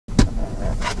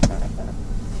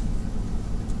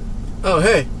Oh,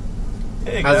 hey.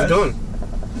 Hey, How's guys. it doing?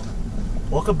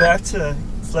 Welcome back to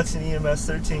Flexing EMS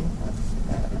 13.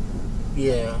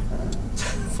 Yeah.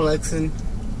 Flexing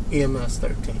EMS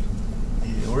 13.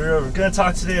 Yeah, we're going to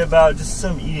talk today about just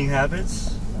some eating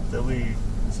habits that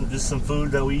just some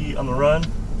food that we eat on the run.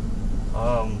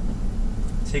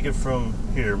 Take it from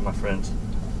here, my friends.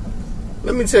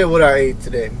 Let me tell you what I ate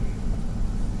today.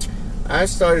 I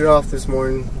started off this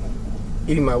morning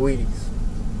eating my Wheaties.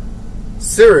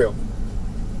 Cereal.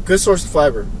 Good source of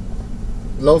fiber.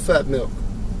 Low-fat milk.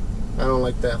 I don't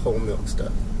like that whole milk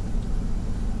stuff.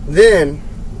 Then,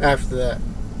 after that,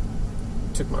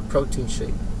 took my protein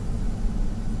shake.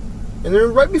 And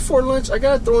then right before lunch, I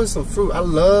gotta throw in some fruit. I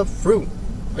love fruit.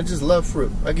 I just love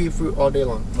fruit. I can eat fruit all day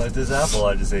long. Like this apple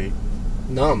I just ate.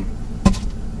 Numb.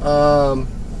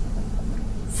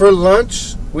 For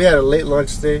lunch, we had a late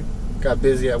lunch today. Got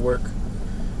busy at work.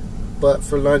 But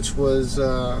for lunch was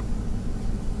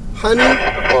honey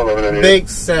baked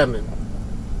salmon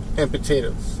and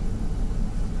potatoes.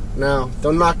 Now,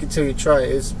 don't knock it till you try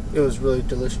it. It was really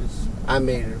delicious. I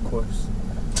made it, of course.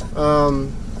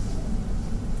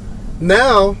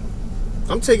 Now,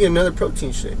 I'm taking another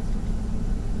protein shake.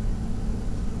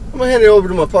 I'm going to hand it over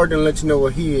to my partner and let you know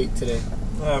what he ate today.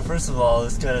 First of all,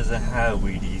 this guy doesn't have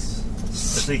Wheaties.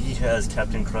 I think he has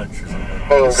Captain Crunch or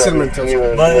something. Cinnamon Toast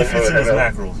Crunch. But it fits in his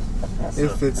macros.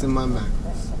 It fits in my macros.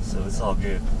 So it's all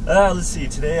good. Let's see.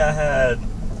 Today I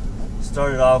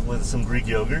started off with some Greek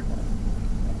yogurt.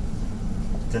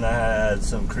 Then I had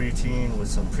some creatine with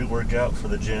some pre-workout for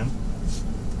the gym.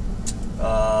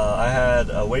 I had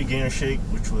a weight gainer shake,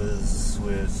 which was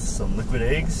with some liquid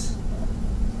eggs,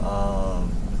 a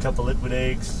cup of liquid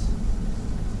eggs,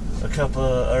 half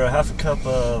a cup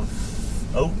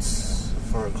of oats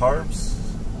for carbs,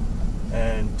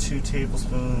 and 2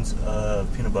 tablespoons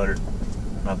of peanut butter.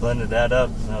 And I blended that up,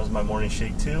 and that was my morning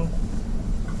shake too.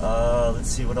 Let's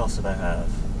see, what else did I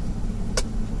have?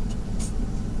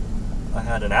 I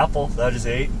had an apple that I just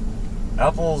ate.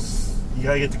 Apples, you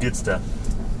gotta get the good stuff.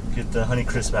 Get the Honey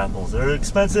Crisp apples. They're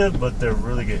expensive, but they're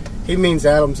really good. He means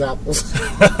Adam's apples.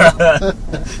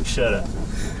 Shut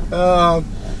up.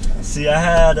 See, I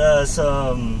had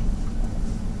some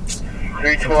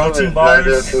protein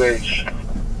bars.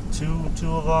 Two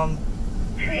of them.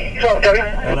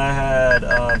 And I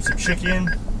had some chicken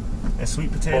and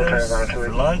sweet potatoes for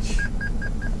lunch.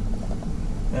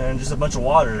 And just a bunch of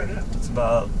water. That's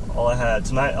about all I had.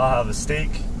 Tonight I'll have a steak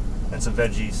and some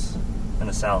veggies and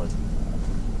a salad.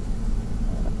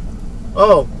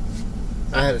 Oh,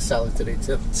 I had a salad today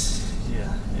too.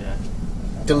 Yeah.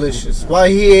 Delicious. While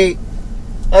he ate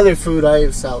other food, I ate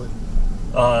a salad.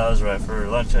 Oh, that was right. For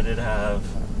lunch I did have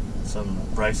some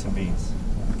rice and beans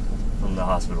from the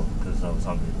hospital because I was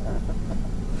hungry.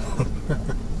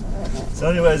 So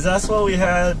anyways, that's what we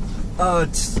had.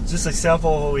 Just a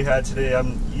sample of what we had today.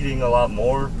 I'm eating a lot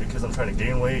more because I'm trying to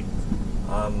gain weight.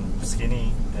 I'm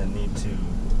skinny and need to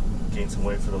gain some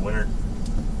weight for the winter.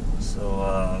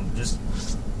 So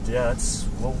that's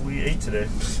what we ate today.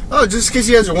 Oh, just in case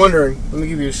you guys are wondering, let me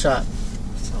give you a shot.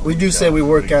 We do say we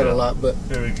work out a lot, but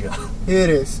here we go. Here it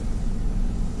is.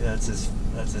 Yeah,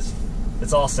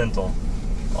 it's all Synthol.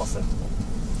 All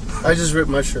Synthol. I just ripped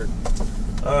my shirt.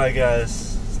 Alright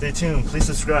guys, stay tuned. Please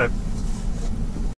subscribe.